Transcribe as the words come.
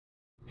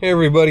Hey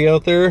everybody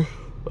out there,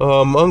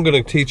 I'm going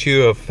to teach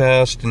you a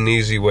fast and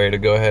easy way to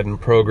go ahead and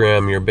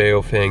program your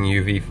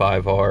BAOFENG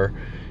UV-5R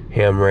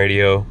ham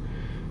radio.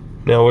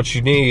 Now what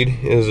you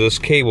need is this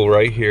cable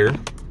right here.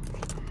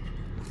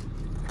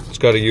 It's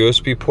got a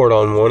USB port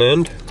on one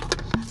end.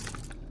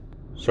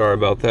 Sorry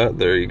about that,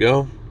 there you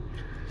go.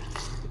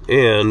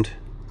 And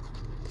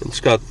it's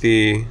got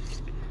the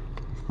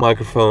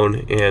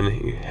microphone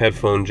and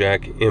headphone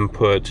jack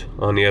input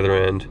on the other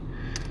end.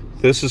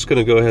 This is going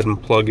to go ahead and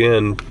plug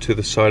in to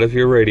the side of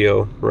your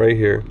radio right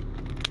here.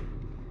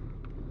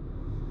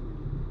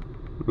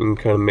 You can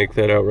kind of make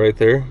that out right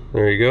there.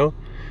 There you go.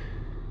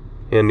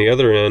 And the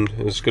other end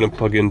is going to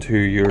plug into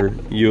your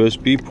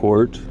USB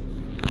port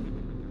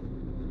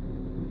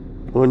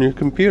on your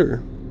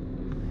computer.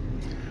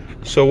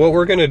 So what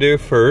we're going to do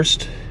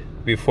first,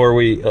 before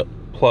we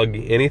plug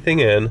anything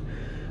in,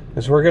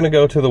 is we're going to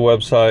go to the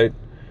website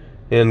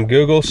and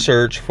Google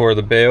search for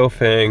the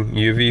BAOFENG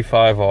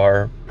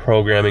UV-5R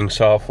programming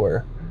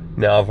software.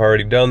 Now I've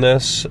already done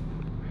this,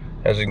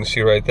 as you can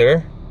see right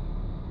there,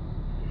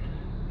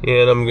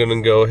 and I'm going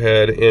to go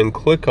ahead and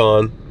click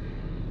on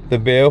the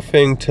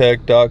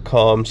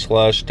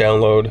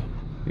baofengtech.com/download.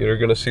 You're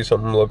going to see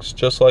something that looks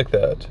just like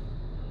that.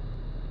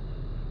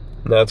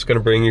 And that's going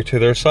to bring you to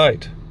their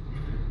site.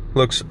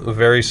 Looks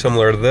very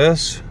similar to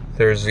this.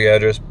 There's the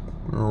address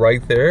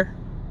right there,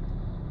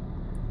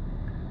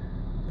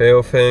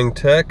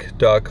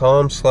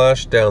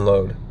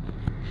 baofengtech.com/download.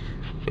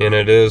 And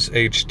it is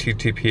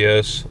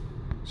HTTPS.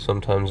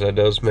 Sometimes that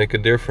does make a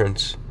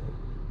difference,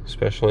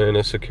 especially in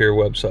a secure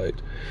website.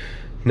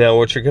 Now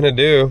what you're going to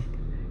do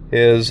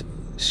is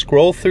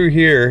scroll through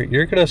here.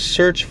 You're going to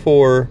search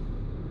for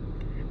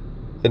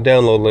the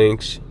download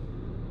links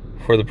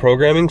for the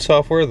programming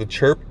software, the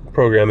Chirp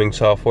programming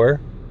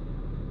software,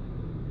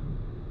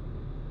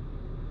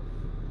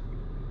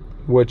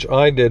 which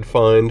I did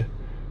find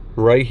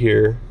right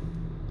here.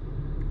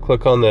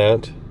 Click on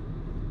that.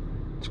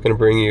 It's going to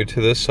bring you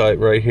to this site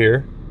right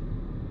here.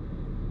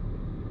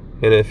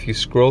 And if you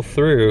scroll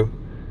through,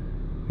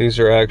 these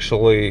are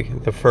actually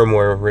the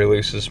firmware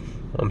releases.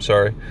 I'm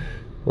sorry.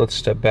 Let's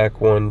step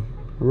back one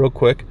real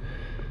quick.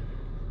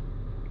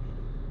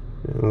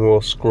 And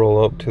we'll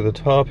scroll up to the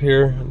top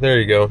here. There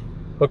you go.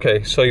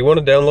 Okay, so you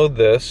want to download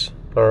this.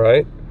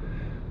 Alright.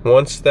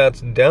 Once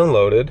that's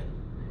downloaded,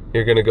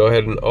 you're going to go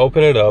ahead and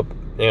open it up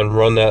and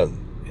run that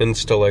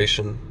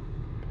installation.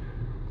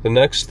 The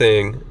next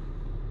thing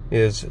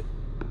is,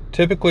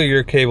 typically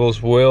your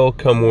cables will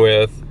come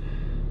with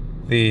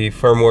the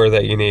firmware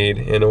that you need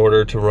in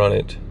order to run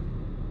it.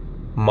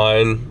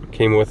 Mine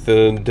came with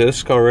the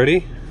disc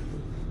already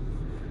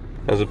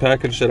as a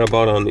package that I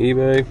bought on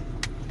eBay.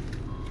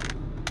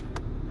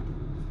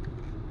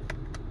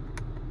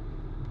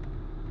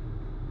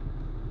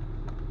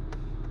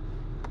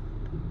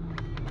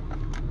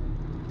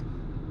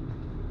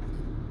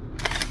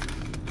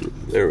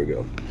 There we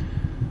go.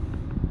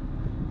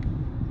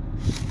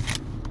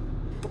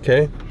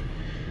 Okay.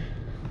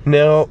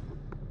 Now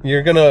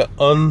you're gonna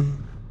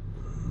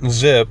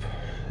unzip.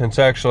 It's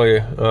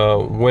actually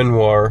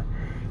WinRAR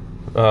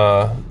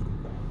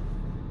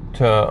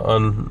to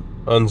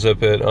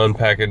unzip it,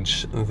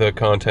 unpackage the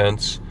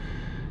contents.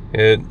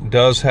 It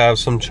does have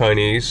some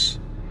Chinese.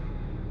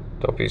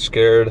 Don't be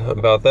scared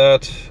about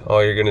that.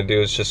 All you're gonna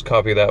do is just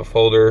copy that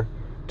folder.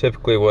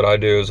 Typically what I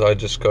do is I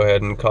just go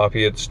ahead and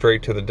copy it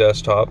straight to the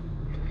desktop.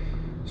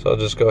 So I'll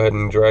just go ahead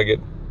and drag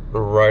it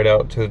right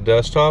out to the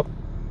desktop.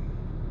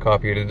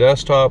 Copy to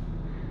desktop.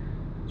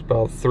 It's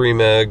about 3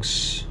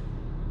 megs,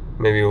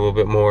 maybe a little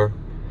bit more.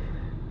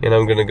 And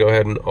I'm going to go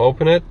ahead and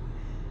open it.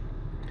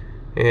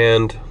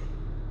 And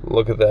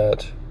look at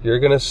that. You're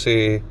going to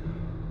see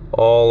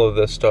all of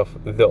this stuff.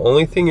 The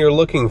only thing you're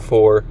looking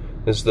for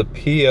is the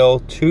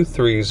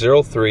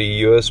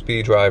PL2303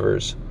 USB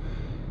drivers.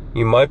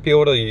 You might be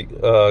able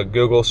to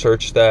Google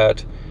search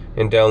that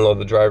and download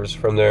the drivers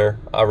from there.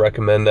 I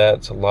recommend that.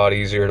 It's a lot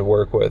easier to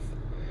work with.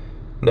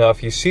 Now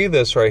if you see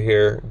this right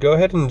here, go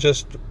ahead and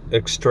just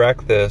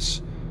extract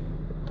this.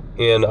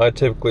 And I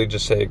typically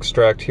just say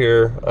extract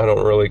here. I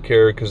don't really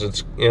care because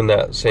it's in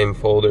that same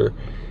folder.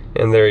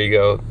 And there you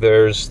go.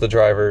 There's the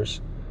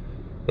drivers.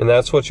 And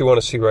that's what you want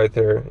to see right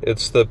there.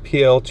 It's the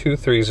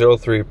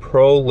PL2303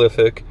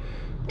 Prolific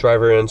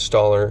Driver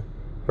Installer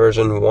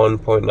version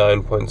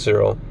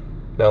 1.9.0.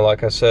 Now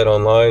like I said,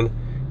 online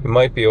you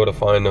might be able to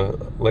find a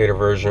later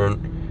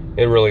version.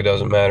 It really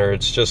doesn't matter.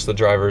 It's just the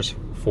drivers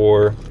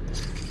for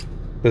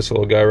this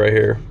little guy right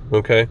here.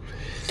 Okay.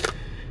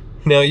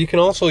 Now you can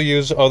also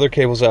use other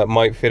cables that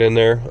might fit in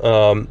there.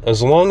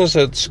 As long as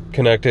it's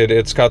connected,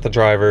 it's got the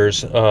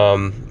drivers,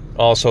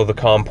 also the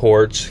COM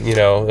ports. You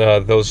know,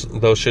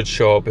 those should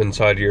show up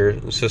inside your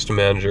system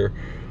manager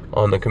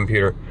on the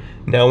computer.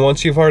 Now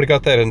once you've already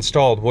got that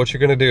installed, what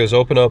you're going to do is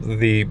open up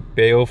the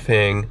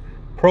BAOFENG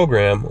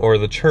program, or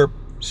the Chirp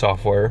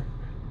software.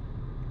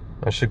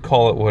 I should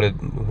call it what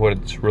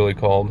it's really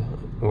called,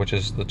 which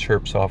is the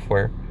Chirp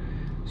software.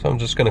 So I'm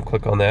just going to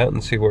click on that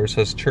and see where it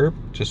says Chirp.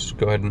 Just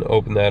go ahead and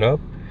open that up.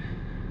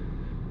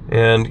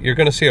 And you're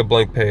going to see a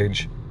blank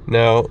page.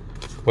 Now,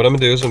 what I'm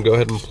gonna do is I'm gonna go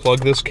ahead and plug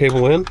this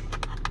cable in.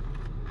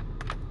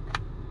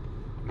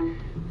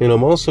 And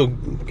I'm also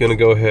gonna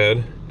go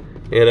ahead,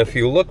 and if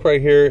you look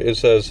right here, it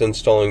says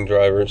installing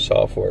driver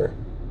software,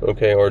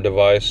 okay, or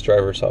device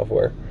driver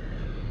software.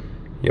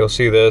 You'll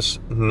see this.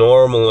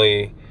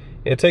 Normally,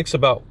 it takes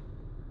about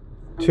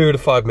 2 to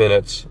 5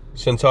 minutes.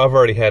 Since I've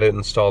already had it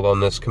installed on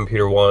this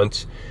computer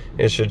once,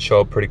 it should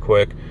show up pretty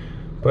quick.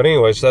 But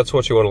anyways, that's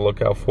what you want to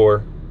look out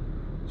for.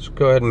 So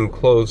go ahead and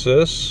close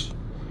this.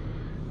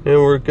 And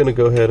we're going to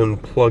go ahead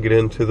and plug it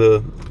into the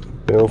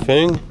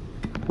BAOFENG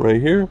right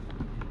here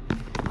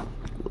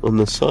on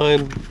the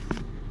side.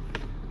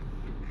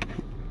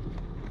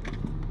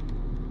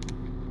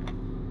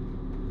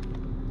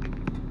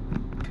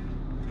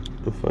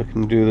 If I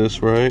can do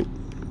this right,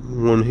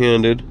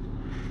 one-handed.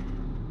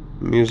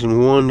 I'm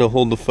using one to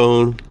hold the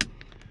phone.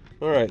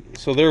 Alright,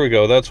 so there we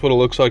go. That's what it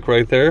looks like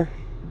right there.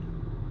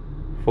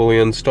 Fully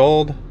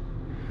installed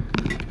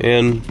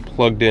and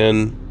plugged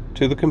in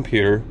to the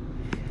computer.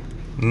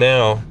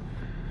 Now,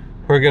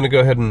 we're going to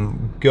go ahead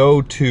and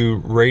go to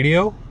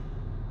radio.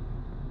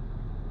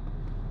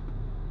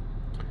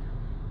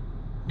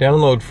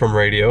 Download from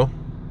radio.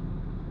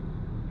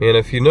 And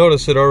if you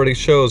notice, it already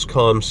shows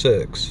COM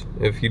 6.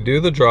 If you do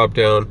the drop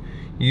down,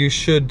 you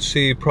should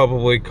see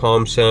probably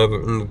COM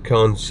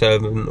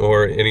 7,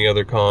 or any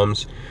other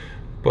comms.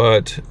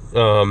 But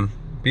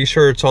be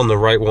sure it's on the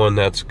right one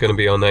that's going to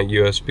be on that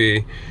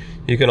USB.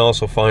 You can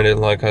also find it,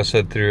 like I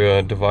said, through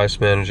a device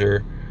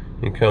manager.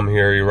 You come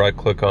here, you right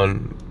click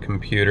on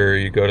computer,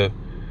 you go to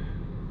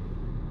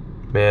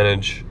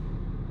manage,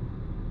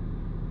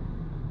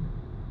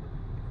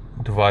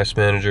 device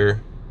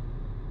manager,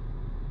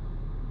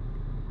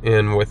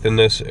 and within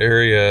this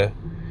area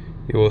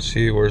you will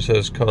see where it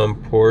says COM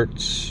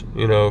ports,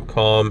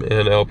 COM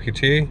and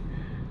LPT.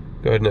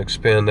 Go ahead and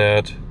expand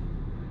that.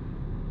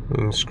 We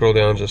can scroll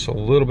down just a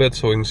little bit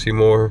so we can see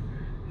more,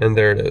 and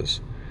there it is.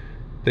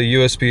 The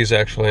USB is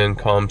actually in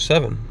COM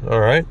 7.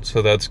 Alright,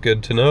 so that's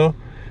good to know.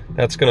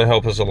 That's going to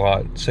help us a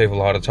lot, save a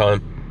lot of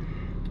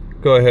time.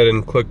 Go ahead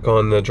and click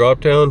on the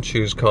drop down,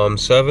 choose COM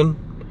 7.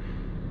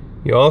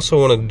 You also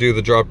want to do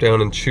the drop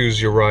down and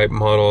choose your right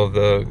model of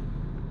the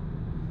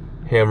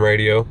ham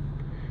radio,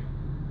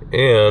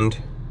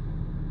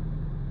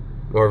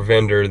 or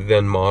vendor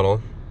then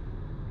model.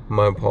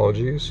 My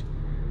apologies.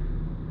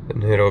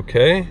 And hit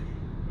OK.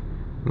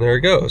 And there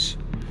it goes.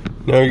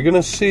 Now you're going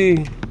to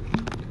see,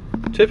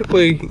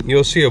 typically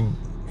you'll see a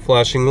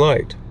flashing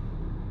light.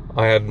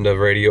 I had the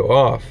radio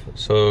off,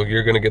 so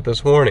you're going to get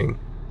this warning.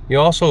 You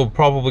also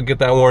probably get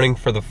that warning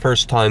for the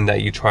first time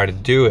that you try to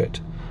do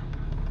it.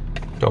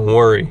 Don't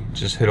worry,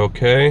 just hit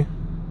OK.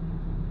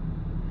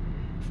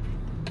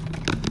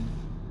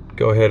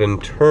 Go ahead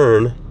and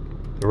turn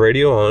the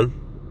radio on,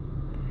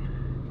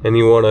 and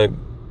you want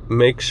to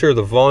make sure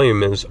the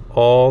volume is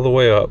all the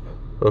way up,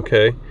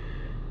 okay?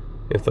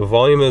 If the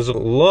volume is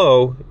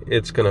low,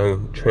 it's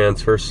going to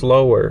transfer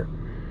slower.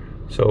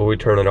 So we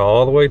turn it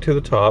all the way to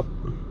the top,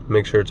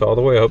 make sure it's all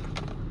the way up,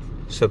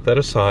 set that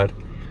aside,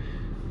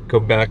 go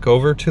back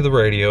over to the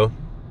radio,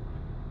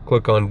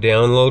 click on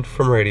download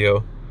from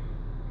radio,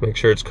 make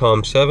sure it's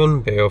COM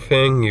 7,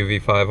 BAOFENG,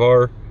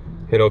 UV-5R,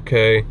 hit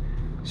OK, it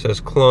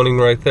says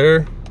cloning right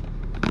there,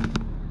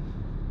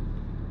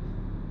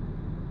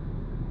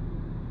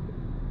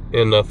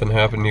 and nothing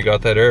happened. You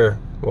got that error.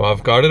 Well,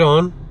 I've got it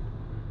on,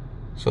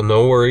 so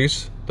no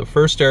worries. The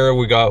first error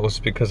we got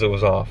was because it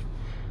was off.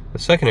 The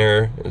second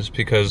error is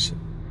because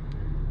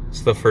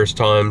it's the first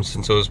time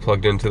since it was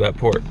plugged into that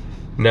port.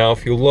 Now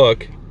if you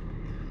look,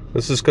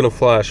 this is going to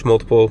flash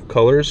multiple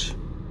colors,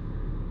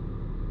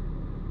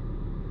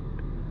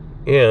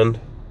 and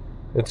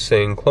it's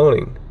saying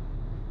cloning.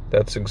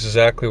 That's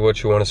exactly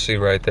what you want to see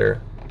right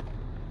there.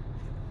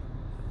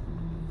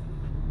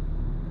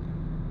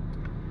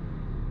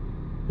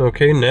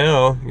 Okay,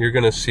 now you're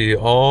going to see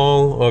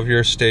all of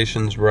your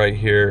stations right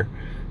here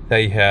that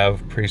you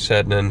have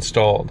preset and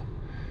installed.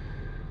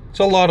 It's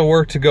a lot of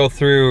work to go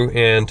through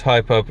and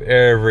type up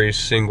every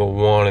single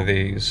one of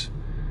these.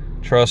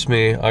 Trust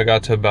me, I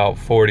got to about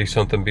 40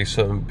 something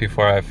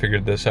before I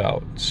figured this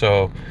out.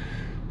 So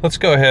let's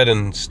go ahead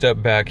and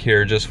step back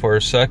here just for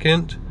a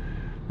second.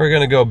 We're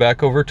going to go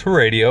back over to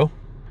radio.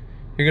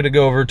 You're going to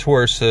go over to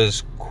where it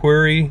says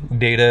query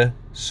data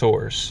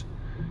source,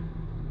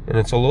 and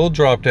it's a little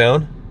drop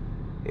down,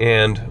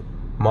 and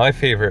my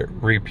favorite,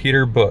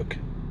 repeater book.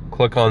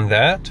 Click on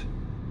that.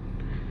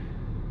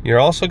 You're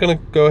also going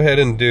to go ahead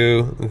and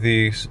do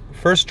the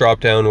first drop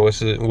down,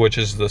 which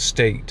is the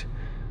state,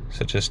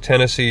 such as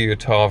Tennessee,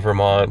 Utah,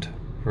 Vermont,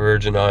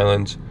 Virgin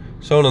Islands,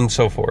 so on and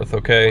so forth.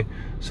 Okay,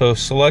 so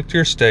select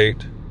your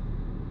state,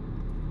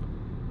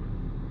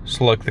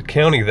 select the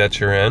county that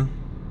you're in,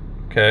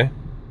 okay,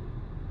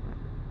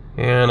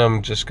 and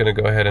I'm just going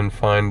to go ahead and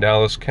find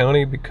Dallas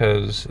County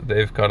because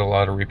they've got a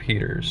lot of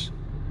repeaters.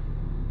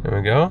 There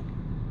we go.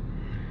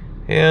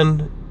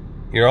 And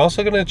you're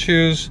also going to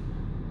choose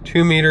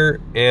 2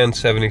 meter and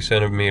 70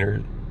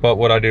 centimeters, but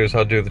what I do is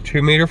I'll do the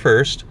 2 meter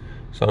first,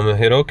 so I'm going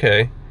to hit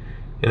OK,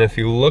 and if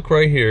you look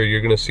right here, you're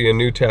going to see a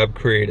new tab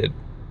created.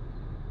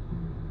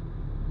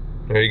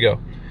 There you go.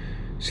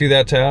 See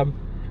that tab?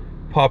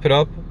 Pop it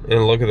up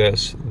and look at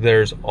this.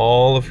 There's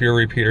all of your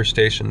repeater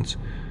stations.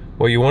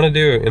 What you want to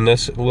do in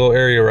this little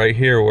area right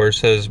here where it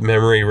says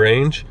memory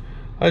range,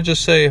 I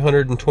just say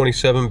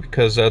 127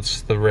 because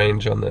that's the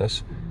range on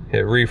this.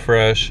 Hit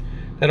refresh.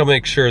 That'll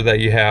make sure that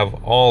you have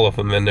all of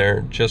them in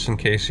there just in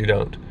case you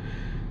don't.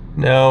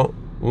 Now,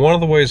 one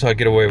of the ways I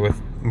get away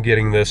with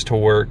getting this to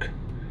work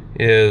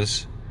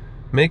is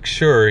make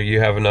sure you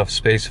have enough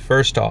space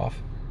first off.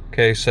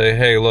 Okay, say,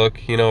 hey,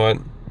 look, you know what?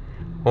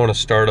 I want to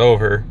start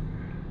over.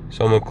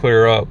 So I'm going to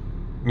clear up,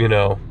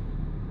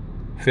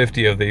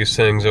 50 of these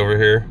things over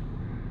here.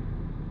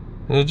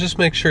 So just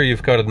make sure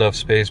you've got enough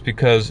space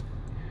because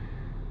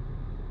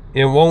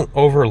it won't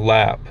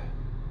overlap.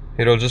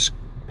 It'll just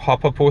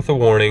pop up with a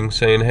warning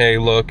saying, hey,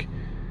 look,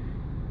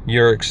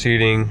 you're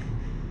exceeding,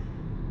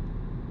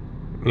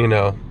 So I'm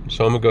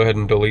going to go ahead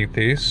and delete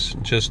these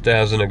just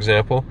as an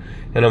example.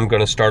 And I'm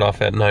going to start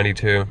off at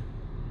 92.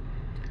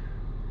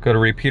 Go to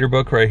repeater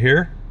book right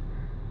here.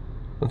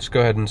 Let's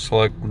go ahead and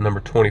select number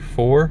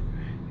 24.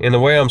 And the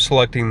way I'm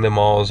selecting them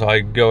all is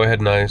I go ahead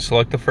and I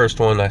select the first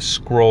one, I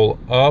scroll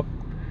up,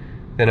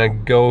 then I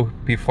go,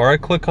 before I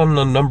click on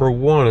the number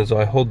 1, is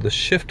I hold the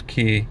shift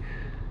key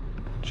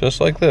just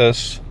like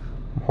this.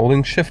 I'm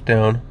holding shift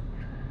down,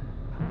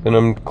 then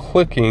I'm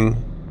clicking,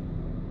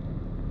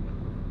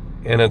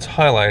 and it's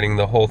highlighting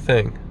the whole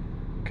thing.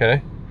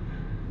 Okay?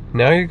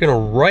 Now you're going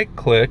to right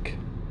click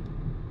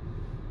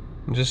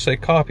and just say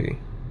copy.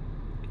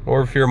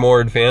 Or if you're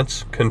more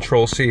advanced,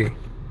 Control C.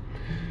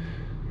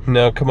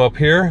 Now come up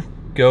here,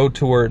 go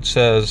to where it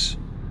says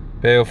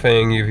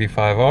BAOFENG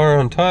UV-5R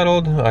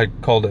Untitled. I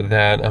called it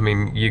that. I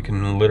mean, you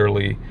can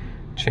literally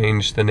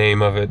change the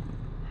name of it,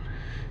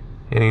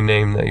 any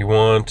name that you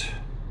want.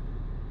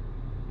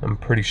 I'm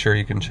pretty sure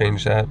you can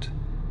change that.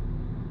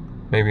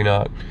 Maybe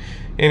not.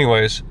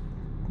 Anyways,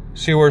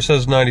 see where it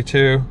says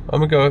 92? I'm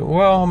gonna go,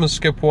 well, I'm gonna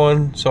skip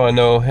one so I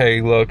know,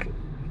 hey, look,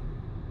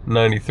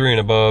 93 and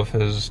above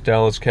is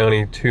Dallas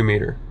County 2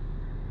 meter.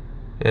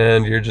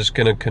 And you're just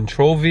going to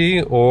Control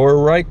V or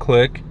right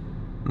click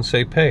and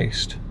say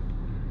paste.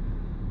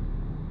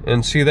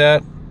 And see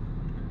that?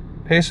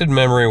 Pasted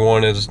memory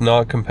 1 is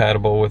not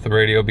compatible with the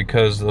radio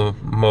because the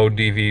mode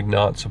DV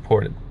not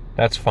supported.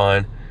 That's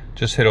fine.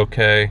 Just hit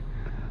OK.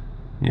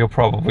 You'll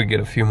probably get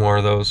a few more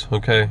of those.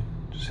 Okay?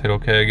 Just hit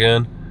OK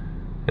again.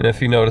 And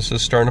if you notice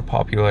it's starting to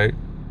populate,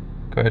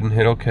 go ahead and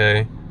hit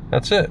OK.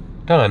 That's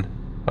it. Done.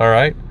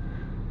 Alright?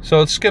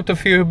 So it skipped a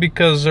few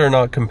because they're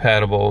not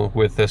compatible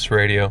with this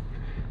radio.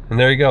 And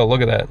there you go,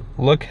 look at that.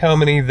 Look how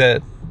many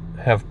that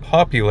have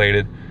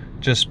populated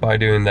just by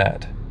doing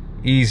that.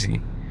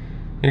 Easy.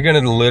 You're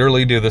going to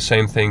literally do the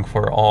same thing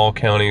for all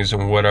counties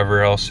and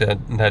whatever else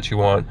that you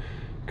want.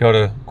 Go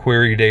to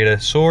Query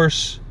Data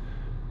Source,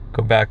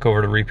 go back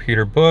over to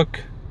Repeater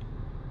Book,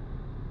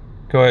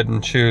 go ahead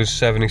and choose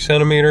 70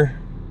 centimeter.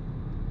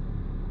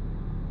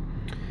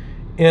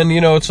 And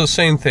it's the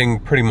same thing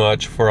pretty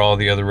much for all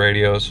the other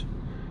radios.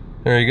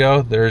 There you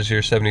go, there's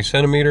your 70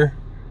 centimeter.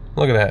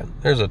 Look at that,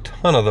 there's a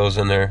ton of those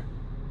in there.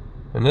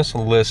 And this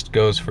list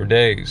goes for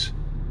days.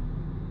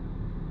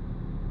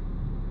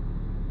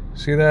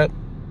 See that?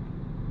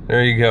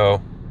 There you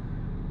go.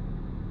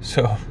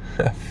 So,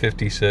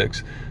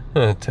 56.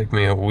 It'll take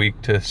me a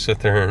week to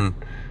sit there and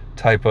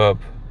type up,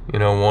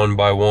 one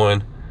by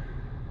one.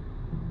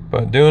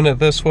 But doing it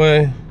this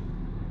way,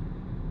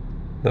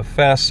 the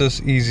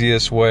fastest,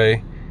 easiest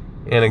way.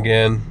 And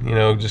again,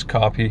 just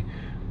copy.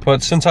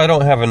 But since I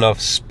don't have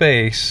enough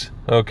space,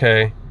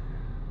 okay,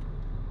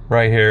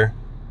 right here,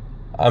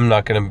 I'm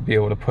not going to be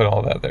able to put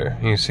all that there.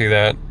 You see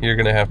that? You're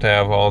going to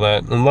have all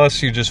that.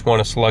 Unless you just want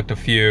to select a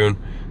few and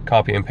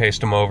copy and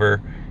paste them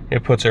over.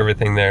 It puts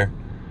everything there.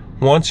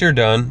 Once you're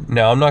done,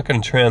 now I'm not going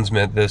to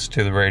transmit this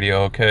to the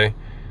radio, okay?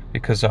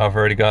 Because I've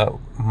already got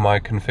my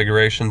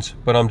configurations.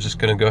 But I'm just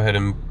going to go ahead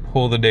and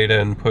pull the data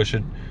and push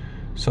it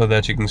so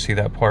that you can see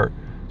that part.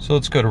 So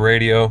let's go to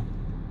radio.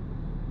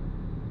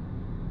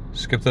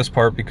 Skip this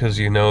part because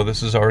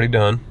this is already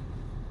done.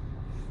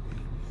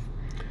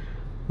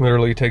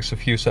 Literally takes a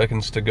few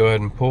seconds to go ahead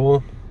and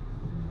pull.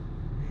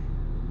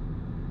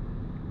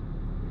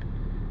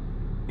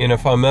 And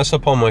if I mess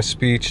up on my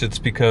speech, it's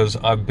because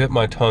I bit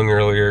my tongue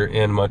earlier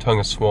and my tongue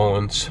is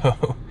swollen,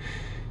 so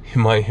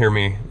you might hear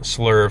me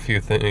slur a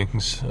few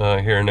things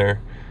here and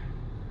there.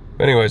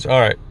 But anyways,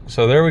 alright,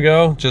 so there we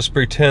go. Just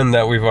pretend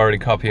that we've already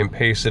copy and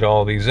pasted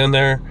all these in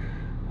there.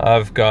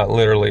 I've got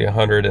literally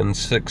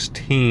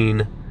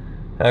 116,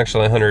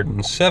 actually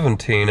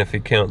 117 if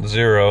you count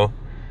 0,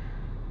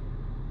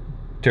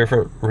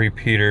 different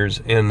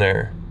repeaters in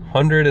there.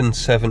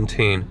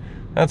 117.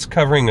 That's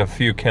covering a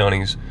few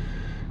counties.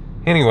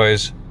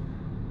 Anyways,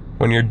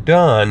 when you're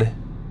done,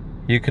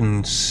 you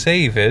can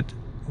save it,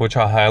 which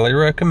I highly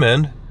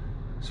recommend.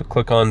 So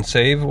click on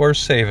Save or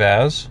Save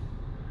As.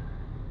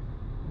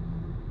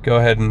 Go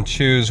ahead and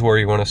choose where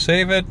you want to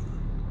save it.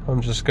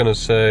 I'm just going to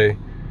say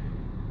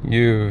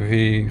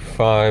UV-5R,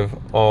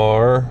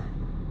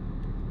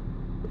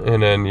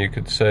 and then you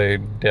could say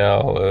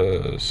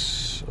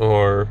Dallas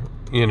or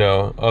you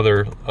know,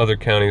 other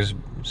counties,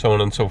 so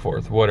on and so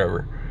forth,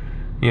 whatever.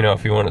 You know,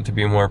 if you want it to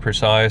be more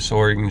precise,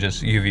 or you can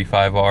just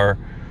UV-5R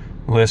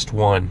list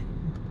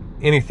 1.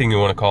 Anything you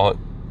want to call it.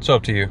 It's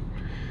up to you.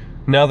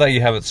 Now that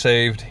you have it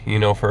saved, you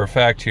know for a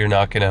fact you're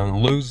not going to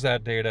lose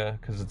that data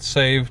because it's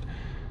saved.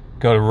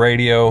 Go to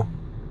radio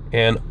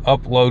and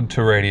upload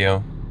to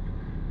radio.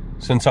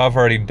 Since I've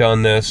already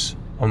done this,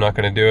 I'm not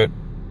going to do it,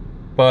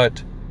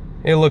 but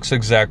it looks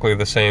exactly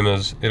the same.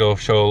 As it'll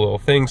show a little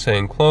thing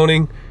saying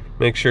cloning.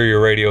 Make sure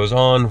your radio is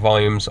on,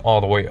 volume's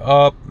all the way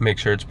up, make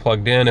sure it's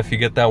plugged in. If you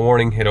get that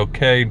warning, hit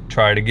OK,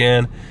 try it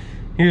again.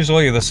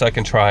 Usually the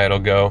second try it'll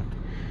go.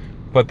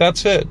 But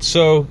that's it.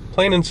 So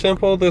plain and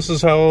simple, this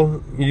is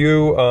how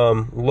you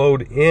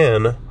load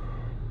in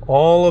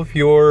all of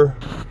your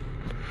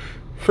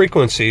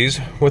frequencies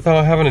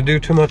without having to do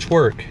too much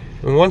work.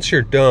 And once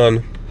you're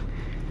done,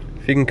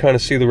 if you can kind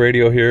of see the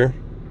radio here,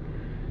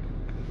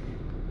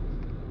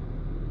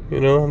 you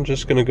know, I'm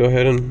just going to go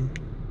ahead and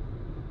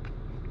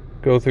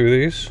go through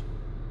these.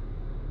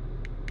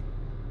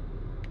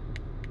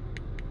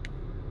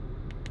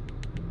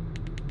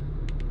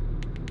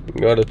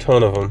 Got a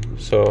ton of them,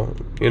 so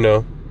you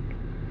know,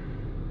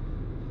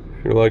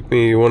 if you're like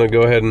me, you want to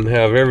go ahead and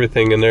have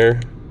everything in there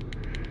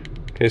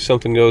in case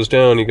something goes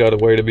down. You got a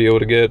way to be able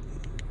to get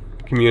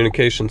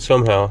communication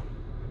somehow.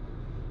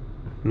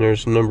 And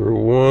there's number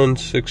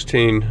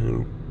 116,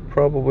 and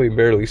probably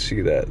barely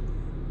see that.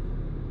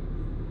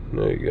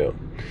 There you go.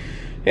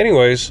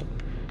 Anyways,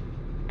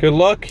 good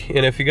luck,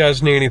 and if you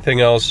guys need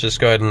anything else, just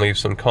go ahead and leave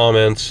some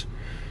comments.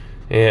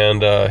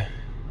 And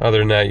other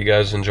than that, you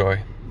guys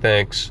enjoy.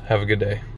 Thanks. Have a good day.